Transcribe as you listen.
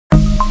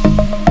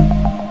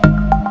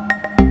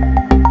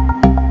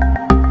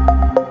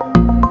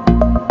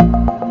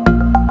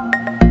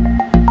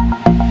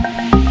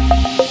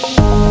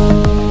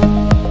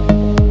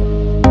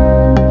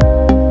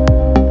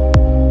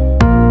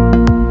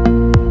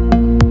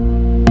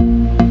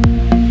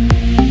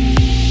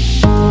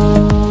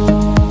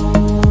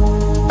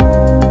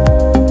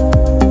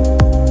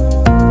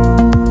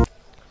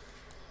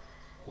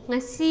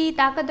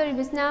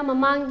ताकदोरिबिसना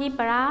ममांगी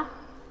परा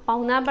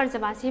पाउना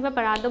बरजबासी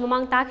परा दो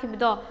ममांग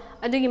ताखिबदो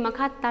अदुगी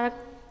मखा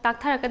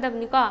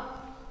ताकथरकदबनिको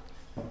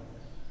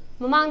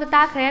ममांग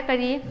ताखरे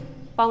करी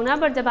पाउना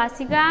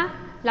बरजबासीगा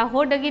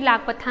लाहोरदगी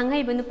लाकपा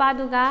थांगहैबा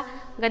नुपादुगा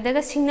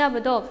गदगा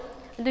सिंगनाबदो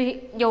अदु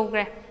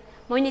यौग्रे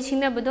मोइनि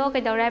सिंगनाबदो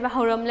कैदौरायबा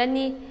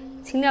हौरमलनी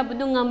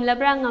सिंगनाबदु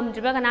ngamlabra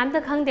ngamdriba kanamta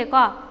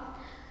khangdeko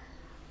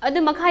अदु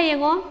मखा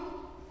येंगो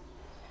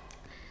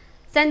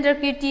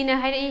चंद्रकीर्ति ने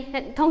हाइरे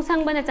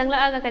थोंसंगबना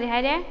चंगलागा करी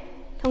हाइरे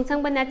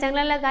थोंसंगबना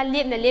चंगलागा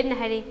लेपना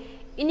हाइरे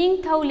इनिंग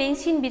थौ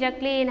लेंसिन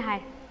बिरकले न हाइ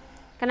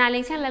कना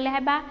लेंसन लले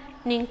हाइबा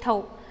निंग थौ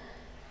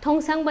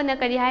थोंसंगबना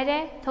करी हाइरे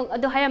थों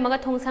अदु हाइरमगा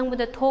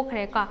थोंसंगबदो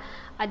थोखरे को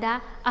अदा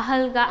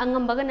अहलगा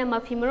अंगमबगना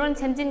मफी मरोन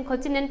सेमजिन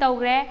खोचिन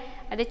तौग्रे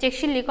अदे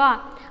चेक्सिली को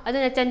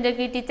अदुना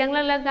चंद्रकीर्ति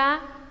चंगलागा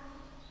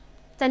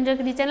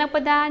चंद्रकीर्ति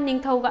चंगलापदा निंग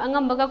थौगा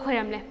अंगमबगा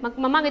खोरमले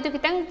ममागे तो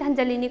खितंग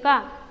हंजलिनी को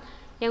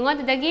यंगो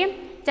दगी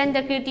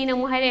चंद्रकीर्ति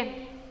नमु हाइरे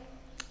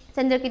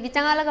चंद्रकीर्ति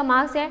चंगालगा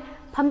मासे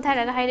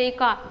फमथरगा हाइरे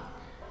को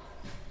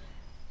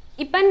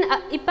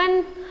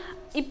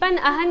इपन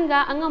अहनगा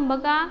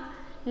अंगमबगा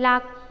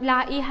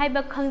लाई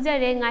हाइबा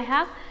खंगजरे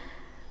ngaihak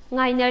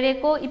ngainare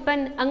ko ipan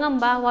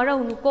angamba warau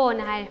ko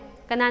na hai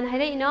kanan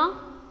haire ino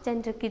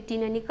Chandrakirti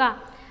ननिका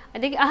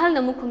अदगी अहल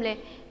नमु खुमले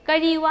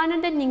करी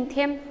वानदा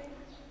निंगथेम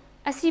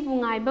असिबु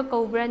ngaइबा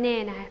कौब्रने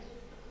ना है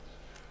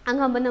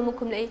अंगम नमु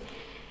खुमले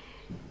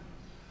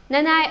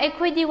ननाय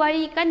अखोइदी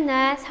वारी कन्ना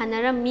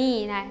सानरमी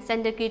ना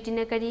चंद्रकीर्ति न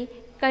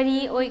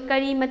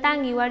करी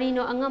मतांगी वारी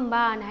नो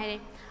अंगम्बा ना है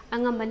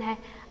अंगम्बन है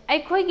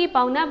अखोइगी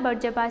पाउना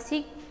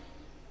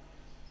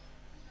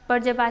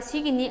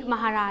बरजबासी की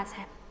महाराज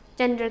है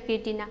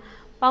चंद्रकीर्ति ना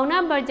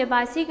पाउना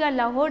बरजबासी का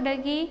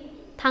लाहौरदगी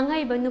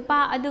थांगैबा नुपा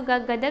अदुगा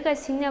गदगा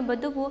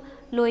सिंगनाबदुबु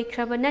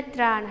लोइख्रबा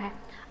नत्रा ना है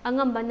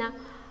अंगम्बना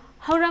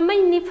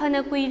हौरमैनि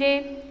फना कुइरे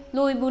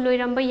लोइबु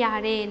लोइरंबा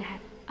यारे ना है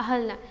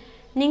अहलना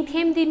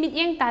निंगथेमदी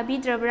मित्येंग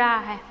ताबीद्रबरा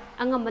है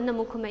अंगम्बना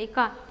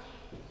मुखुमैका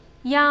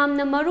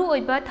यामना मरु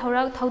ओइबा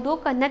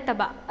थौदोक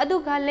नत्तबा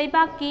अदुगा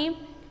लेबाकी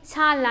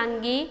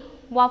सालानगी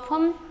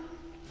वाफम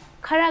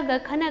खरागा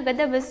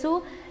खनागदबसु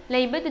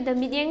लेबदुदा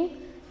मित्येंग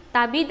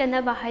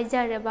ताबीदनबा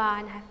हाइजरबा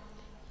ना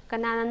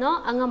कनानो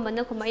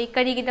अंगम्बना खुमै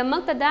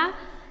करिगिदमक्तदा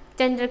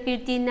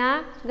चंद्रकीर्तिना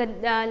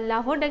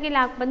लाहौरदगी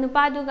लाकबा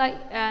नुपादुगा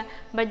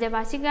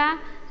बरजबासीगा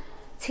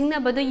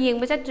सिंगनाबदो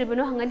येंबा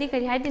चत्रिबनो हंगदी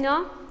करि हाइदिनो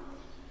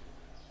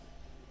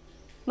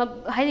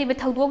हाइरिबा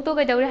थौदोक तो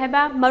कैदौरे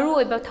हाइबा मरु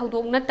ओइबा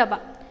थौदोक नत्तबा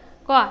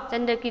को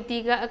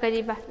चंद्रकीर्तिगा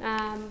करिबा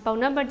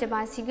पाउना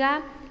बरजबासीगा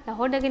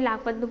लाहौरदगी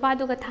लाकबा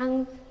नुपादुगा थांग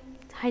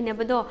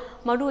हाइनबदो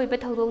मरु ओइबा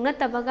थौदोक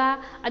नत्तबगा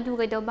अदु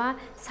कैदौबा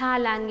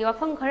सालानगी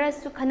वाफम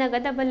खरसु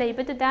खनगदबा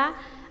लेबदुदा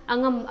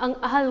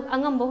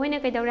अंगम्बो होइना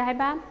कैदौरे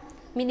हाइबा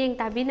मियेंग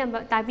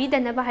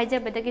ताबीदनबा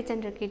हाइजबदगी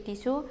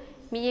चंद्रकीर्तिसु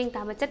मियेंग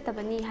ताबा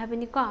चत्तबनी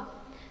हाइबनिको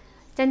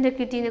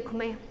चंद्रकीर्ति ने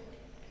खुमै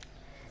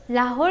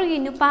लाहौरगी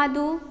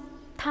नुपादु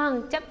थांग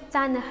चप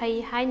चाना हई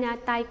हाइना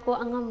ताइको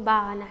अंगम्बा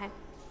ना है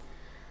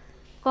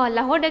को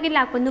लाहौरदगी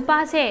लाकपा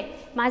नुपासे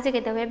माजे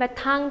कैदौरेबा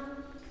थांग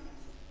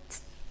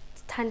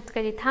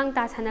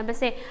ता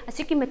सानबसे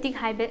असिकी मतिक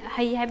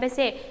हई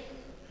हाइबसे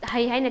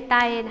हई हाइना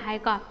ताए ना है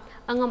को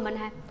अंगम्बन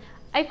है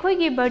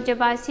अखोइगी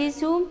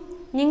बरजबासीसु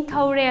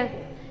निंगथौरेल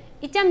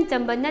इचम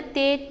चंबा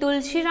नत्ते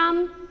तुलसीराम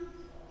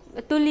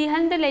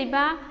तुलीहंद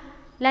लेबा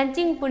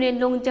लांचिंग पुने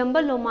लोंगजंबा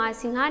लोमा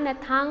सिंहाना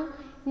थांग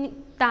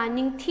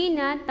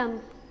तानिंगथीना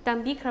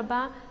तंबीख्रबा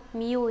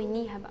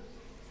मियोइनी हबा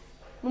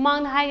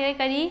ममांग हाइगे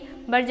करी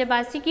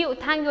बरजबासी की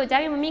उथांगी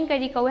ओजाबी ममिंग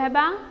करी कौवे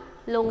हबा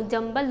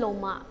लोंगजंबा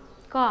लोमा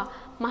को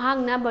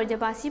महांगना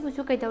बरजबासी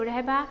बुसु कैदौरे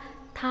हबा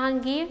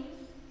थांगी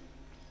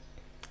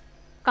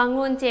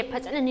कांगलोन से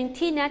फजन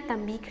निंगथीना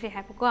तंबीख्रे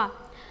हबको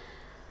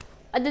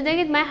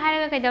अदुदगी मै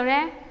हाइरगा कैदौरे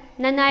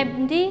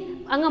ननाइदी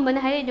अंगम्बन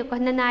हाइरेदुको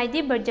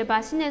ननाइदी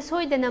बरजबासीना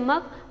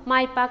सोइदनमक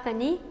माइ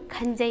पाकनी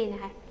खंजैना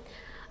है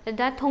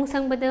अदा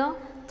थोंसंगबदो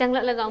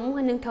चंगलगा अमु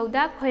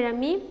निंगथौदा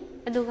खोइरमी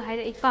अदुगा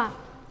हाइरेइको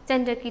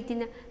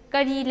चंद्रकीर्तिना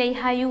करी लei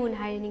हायुन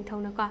हाइ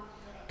निंगथौनको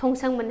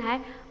थोंसंगबन हाइ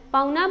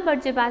पाउना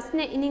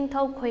बरजबासीना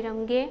इनिंगथौ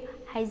खोइरमगे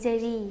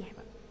हाइजरी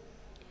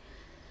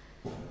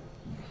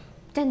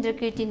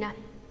चंद्रकीर्तिना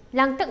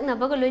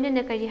लांगतकनबगा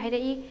लोइनना करी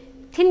हाइरेइ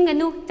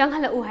थिनगनु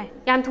चंगहलउ हाइ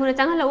याम थुना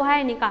चंगहलउ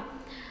हाइनिका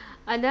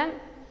अदा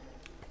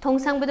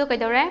थोंसंगबदो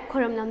कैदौरे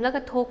खोरम नमलगा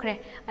थोखरे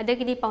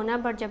अदगिदी पाउना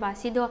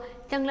बरजबासीदो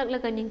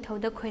चंगलगलगा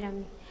निंगथौदा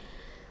खोइरमनी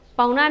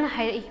पाउना ना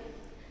हाइरेइ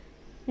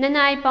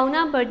ननाइ पाउना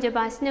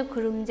बरजबासीना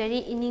खुरुमजरी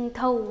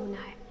इनिंगथौ ना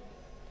हाइ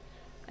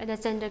अदा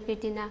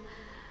चंद्रकीर्तिना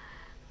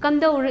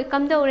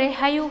कमदौरे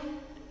हायु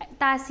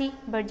तासी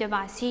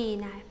बरजबासी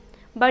ना हाइ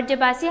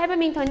बरजबासी हाइबा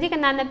मिंगथौंदी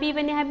कनाना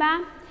पीबने हाइबा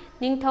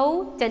निंगथौ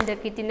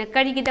चंद्रकीर्तिना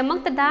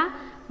करिगिदमक्तदा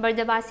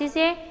बरजबासी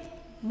से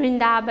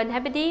वृंदावन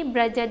हाइबदी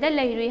ब्रजदा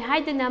लैरुई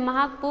हाइदुना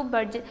महाकपु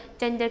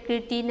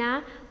चंद्रकीर्तिना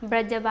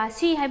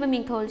ब्रजबासी हाइबा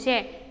मिंगथौलसे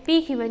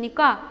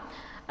पीखिबनिको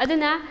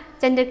अदुना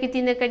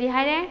चंद्रकीर्तिना करी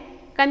हाइरे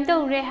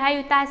कमदौरे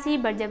हायु तासी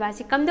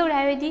बरजबासी कमदौरे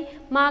हाइबदी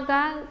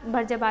मागा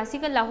बरजबासी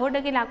का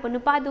लाहौरदगी लाकपा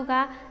नुपादुगा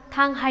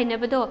थांग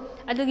हाइनबदो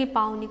अदुगी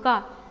पाउनिको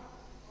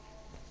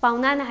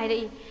Paona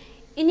hairei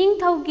ining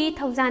thaugi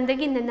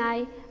thaujandagi nanai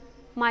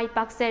mai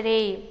paksare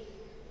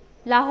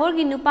Lahore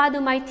gi nupadu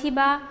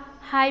maithiba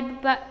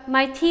haiba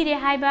maithire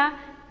haiba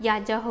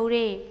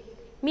yajahore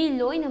mi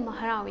loina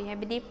maharawi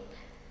habidi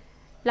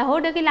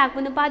Lahore dagi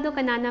lakpu nupadu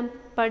kanana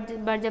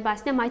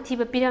barjabasna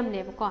maithiba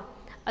piramleba ko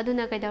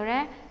aduna kaidore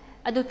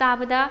adu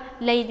tabada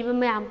leidiba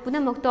mayam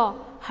punamakto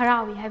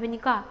harawi habini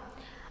ka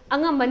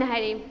angambana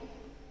hairei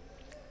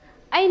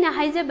aina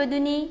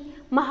haijabaduni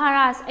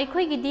Maharaj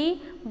aikhoigidi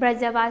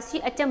Brajavasi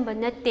achamba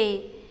natte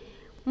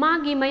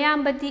magi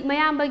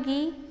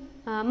mayambagi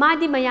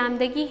madi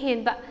mayamdagi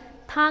henba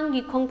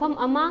thangi khongpham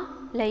ama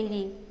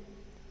leiri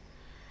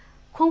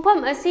khongpham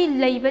asi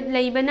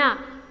leibana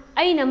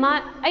aina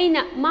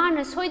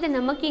mana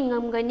soidana maki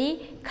ngamgani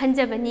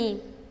khanjabani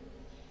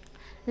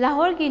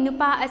Lahore gi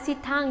nupa asi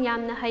thang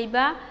yamna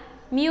haiba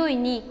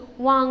miyoini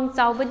wang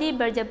chaubadi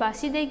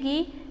Brajavasi dagi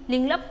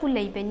linglap pu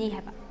leibani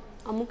haba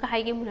amuka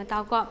haige muna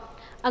taw ko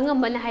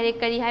angambana haire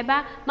kari haiba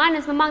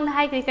manas mamang na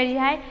hai kari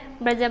hai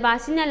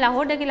Brajavasi na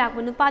Lahore dagi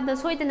lakpu nupa da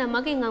soidana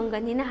maki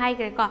ngamgani na hai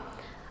ko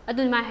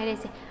adun ma haire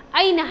se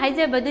aina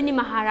haijabaduni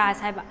Maharaj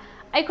haiba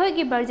aikhoi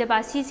gi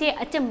Brajavasi se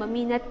achamba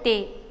mi natte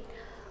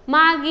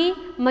magi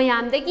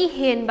mayamdagi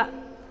henba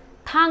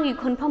thangi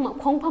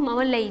khongpham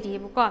ama leiri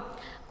ko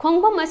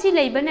khongpham asi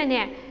leibana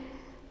ne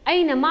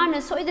aina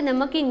mana soidana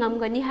maki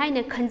ngamgani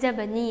haina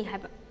khanjabani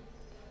haiba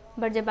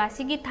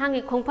Brajavasi gi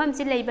thangi khongpham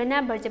si leibana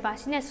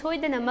Brajavasi na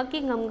soidana maki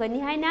ngamgani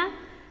haina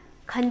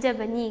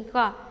khanjabani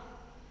ko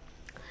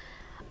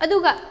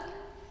aduga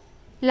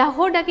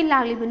Lahore dagi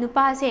lagliba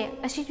nupa se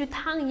asichu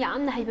thang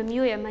yamna haiba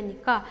miyoy amani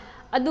ka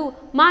adu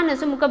mana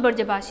sumuka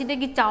Brajavasi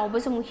dagi chawba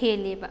sumu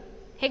heleba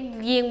hek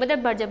yengbada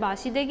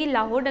Brajavasi dagi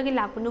Lahore dagi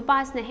lakpu nupa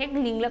sna hek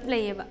linglap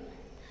leyeba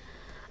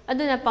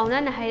aduna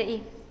Paona na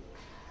hairei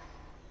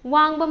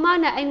wangba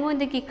mana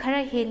aingondagi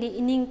khara heli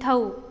ining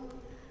thau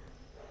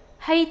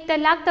haita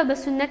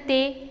laktabasu natte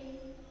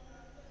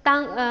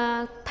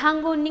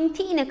thango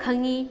ningthi na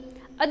khangi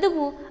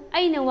adubu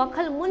aina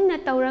wakhal munna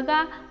tauraga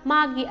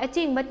magi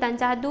achengba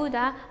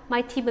tanjaduda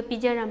maithiba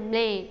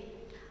pijaramle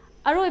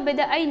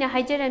aroibada aina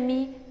haijarami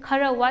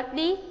khara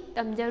watli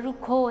tamjaru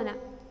khona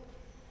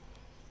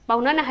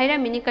Paona na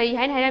hairami ni kari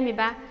hain hairami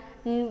ba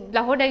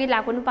Lahore dagi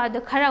lakpu nupa da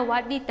khara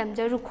watli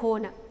tamjaru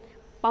khona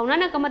Paona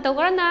na kama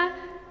tawgarana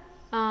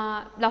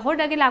Lahore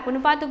dagi lakpu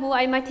nupa tubu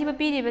ai maithiba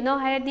piribano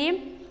hairadi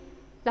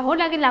Lahore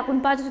dagi lakpu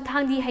nupa tu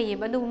thangdi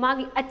hayeba adu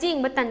magi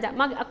achengba tanja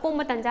magi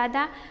akongba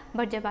tanjada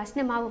Brajavasi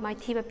na mabu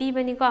maithiba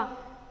pibani ko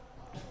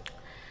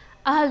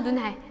ahal dun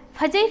hai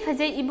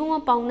fajai ibungo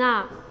Paona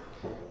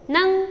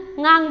nang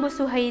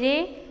ngangbusu haire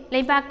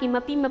leibaki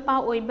mapi mapa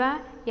oiba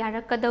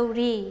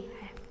yarakadauri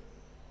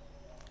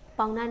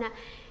Paona na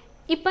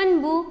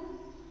ipanbu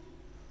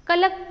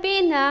kalakpe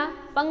na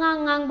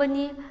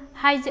pangangangbani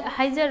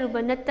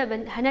haijaruba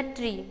nattaban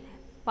hanatri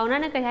Paona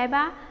na kai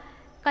haiba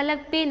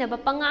kalakpe na ba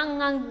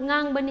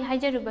pangangangbani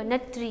haijaruba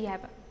natri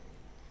haiba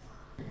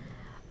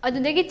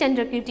adudagi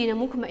Chandrakirti na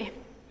mukhma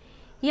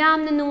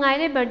yamna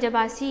nungaire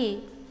Brajavasi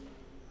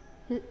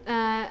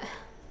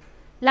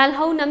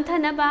lalhau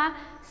namthanaba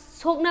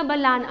soknaba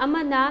lan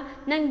amana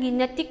nangi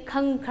natik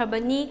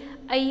khangkhrabani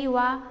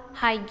aiwa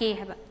haige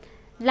haba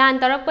lan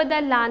tarakpada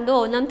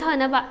lando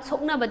namthanaba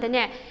soknabada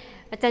ne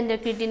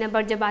Chandrakirti na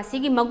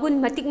Brajavasi gi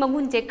magun matik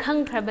magun je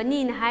khangkhrabani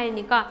na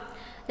hairani ka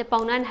de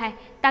Paona na hai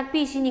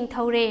takpi sining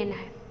thaure na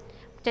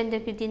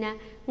Chandrakirti na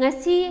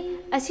ngasi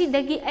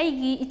asidagi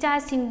aigi icha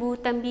singbu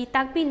tambi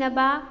takpi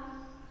naba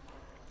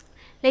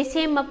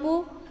leisem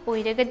mapu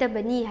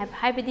oiragadabani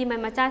haibadi mai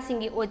macha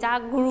singi oja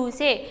guru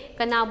se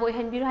kana boy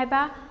hanbiru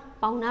haiba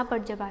Paona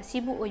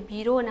Brajavasi bu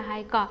oibiro na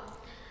hai ka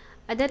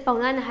adat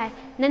Paona na hai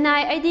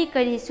nanai aidi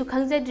kari su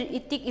khangjadri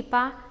itik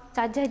ipa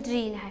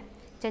chajadri na hai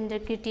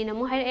Chandrakirti na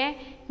mu haire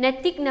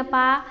natik na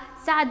pa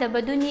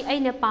chadabaduni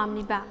aina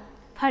pamliba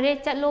phare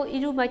chatlo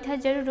iru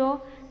maithajaro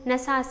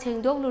nasa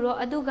sengdokluro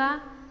aduga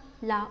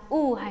la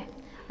u hai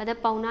ada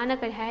Paona na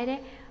kari haire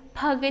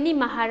phagani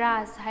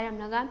Maharaj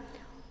hairamnaga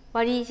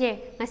wari se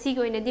ngasi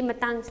go inadi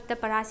matang ta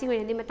parasi go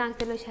inadi matang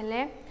te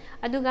loisale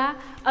aduga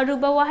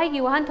aruba wahai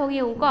gi wahan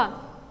thogi ong ko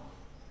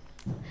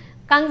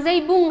kangjai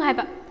bung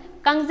haiba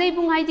kangjai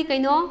bung haidi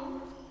kaino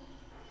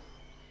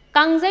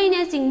kangjai ne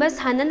jingba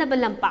sanana ba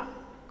lampa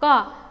ko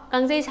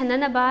kangjai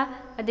sanana ba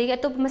adegi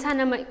atop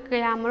masana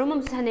kaya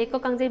marum sanai ko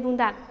kangjai bung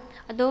da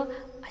ado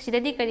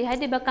asidadi kari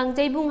haidi ba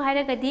kangjai bung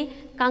haira gadi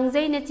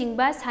kangjai ne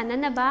jingba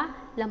sanana ba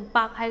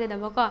lampa haiga da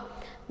ba ko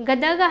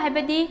gadaga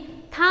haibadi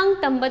thang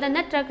tambada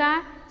natraga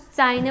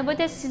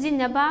chainabada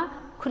sijinaba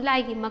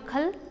khulai gi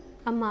makhal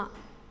ama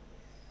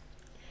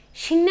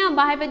shingna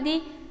ba haibadi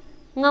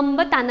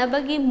ngamba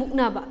tanabagi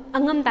muknaba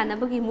angam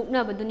tanabagi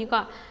muknaba duni ko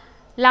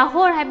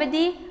Lahore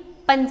haibadi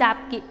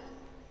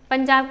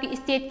Punjab ki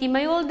state ki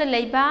mayol da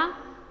leiba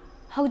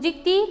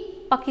hojikti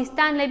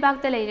Pakistan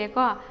leibak ta leire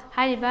ko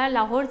hariba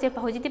Lahore je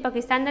hojikti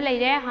Pakistan da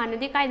leire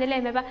hanadi kai da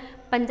leima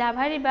Punjab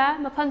hariba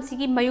mafam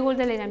sigi mayol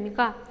da leirami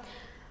ko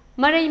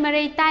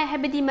marai tai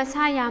haibadi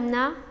masa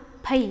yamna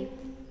phai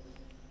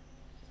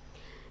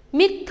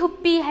mit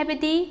thupi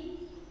haibadi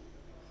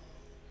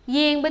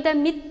yengba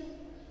mit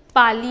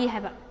pali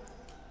haba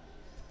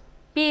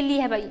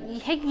peli haba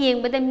hek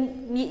yengba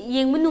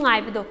yengbu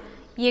nungai bado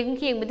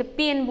yengba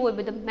pen boy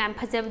bado mam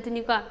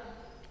phajabduni ko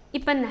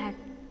ipan ha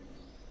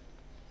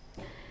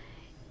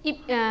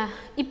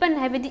ipan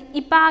habadi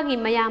ipagi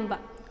mayamba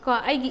ko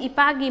aigi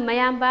ipagi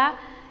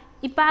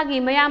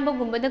mayamba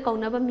gumba da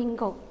kaunaba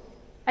mingko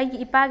aigi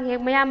ipagi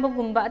hek mayamba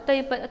gumba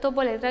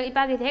atopo le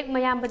ipagi hek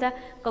mayamba da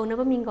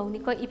kaunaba mingko ni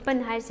ko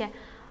ipan haise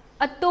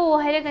ato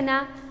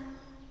hairagana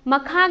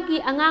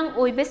makhagi angang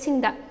oiba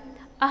singda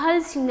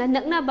ahal singna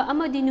naknaba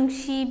amadi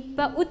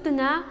nungsiba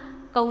utuna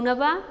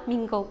kaunaba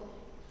mingko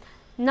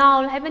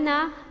naul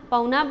haibana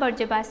Paona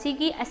Barjabasi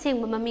gi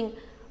asengba maming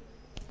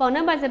Paona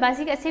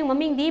Barjabasi gi asengba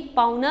maming di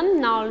Paonam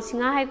naul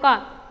singa hai ko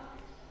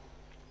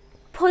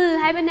phul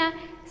haibana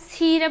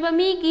siraba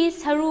mi gi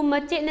saru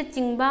mache na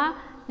chingba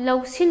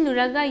lausin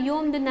luraga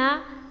yomduna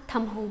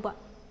thamhoba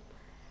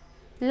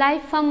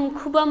laifam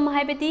khubam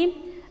haibadi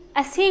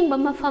asengba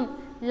mafam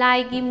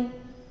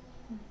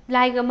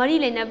laiga mari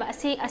lenaba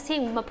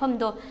aseng mafam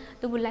do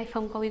dubu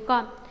laifam kawi ko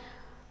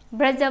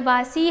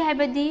Brajavasi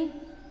haibadi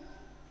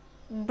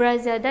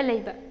Braja da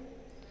leiba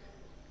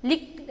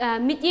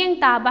mityeng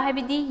taba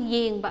haibadi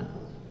yengba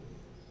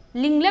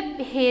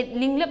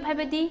linglap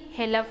haibadi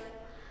helaf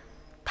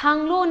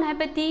thanglon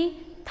haibadi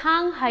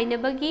thang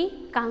hainabagi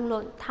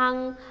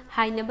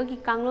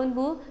kanglon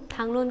bu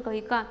thanglon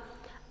kawi ko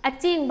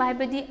acheng ba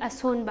haibadi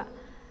asonba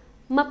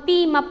mapi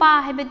mapa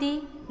haibadi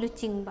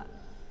luchingba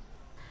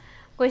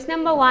question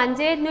number 1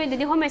 je noi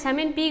dadi home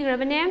assignment pi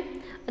grabane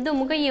adu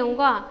muka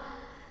yengo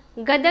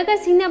gadaga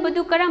singna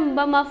badu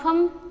karamba mafam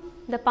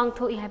da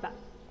pangthoi haiba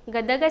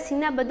gadaga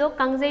singna bado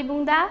kangjai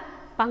bungda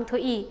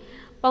pangthoi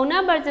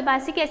Paona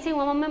Barjabasi ki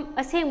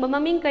asengba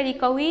maming kari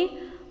kawi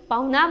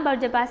Paona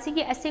Barjabasi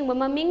ki asengba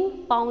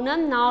maming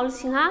Paonam naul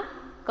singha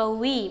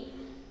kawi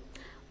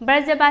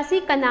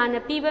Barjabasi kanana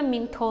piba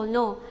mingthol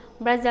no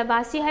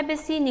Brajabasi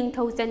haibasi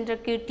ningthau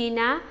Chandrakirti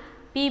na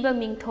piba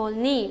mingthol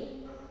ni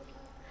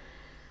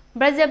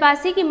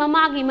Brajabasi ki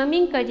mamagi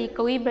maming kari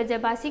kawi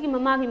Brajabasi ki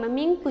mamagi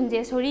maming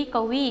Kunjesori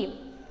kawi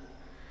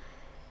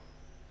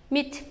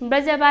mit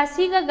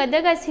Brajabasi ga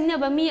gadaga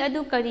singnaba mi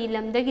adu kari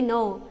lamdagi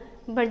no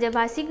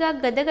Brajabasi ga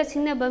gadaga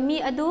singnaba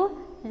mi adu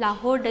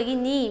Lahore dagi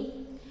ni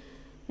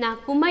na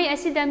kumai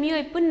asida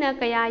mioi punna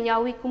kaya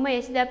yawi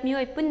kumai asida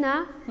mioi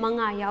punna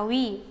manga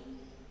yawi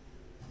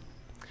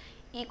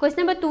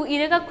question number 2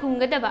 iraga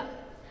khungadaba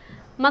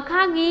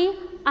makhagi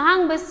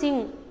ahangba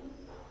sing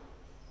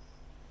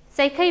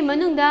Saikhai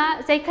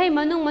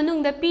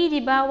manungda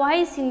piriba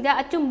wahai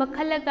singda achumba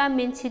khalaga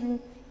mention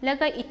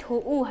laga itho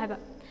haba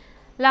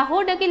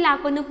Lahore dagi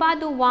lakpa nupa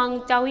du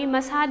wang chawi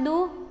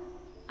masadu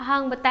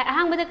ahangba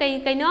da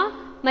kai no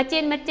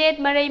macet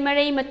marai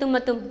matum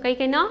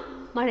kai no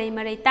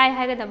marai tai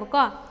haiga daba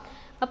ko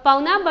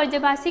Paona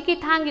Barjabasi ki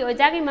thangi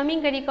ojagi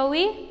maming kari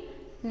kawi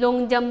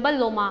Longjamba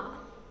Loma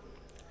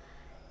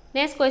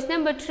Next question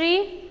number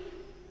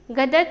 3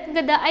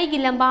 gada aigi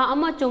lamba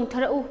ama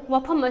chongtharau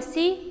wafam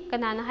asi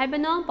kanana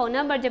haibano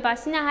Paona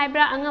Barjabasi na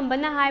haibra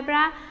angambana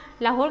haibra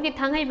Lahore ki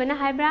thangai bana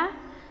haibra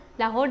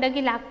Lahore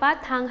dagi lakpa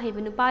thang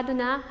haibanu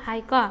paduna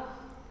haiko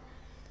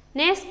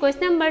Next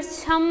question number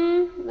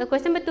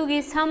 2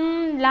 gi sam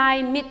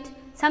lai mit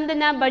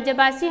samdana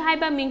Barjabasi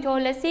haiba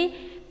mingthol asi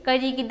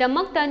kari gi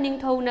damakta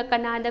ningthau na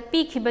kanada pi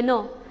khibano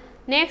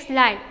Next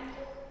line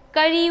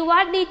kari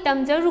wadi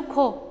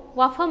tamjarukho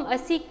wafam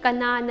asi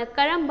kanana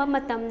karamba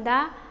matamda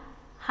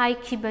hai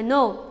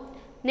khibano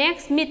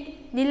Next mit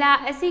lila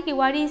asi ki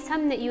wari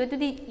samna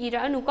iwadudi ira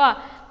anu ko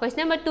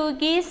question number 2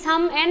 gi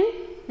sam and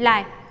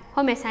lie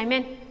home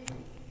assignment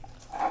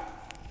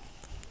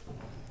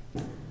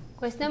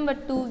question number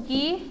 2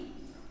 gi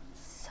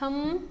sam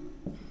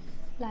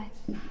lie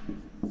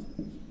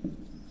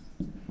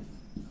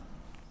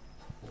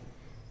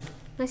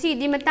ngasi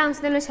di matang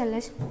sida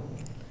losallas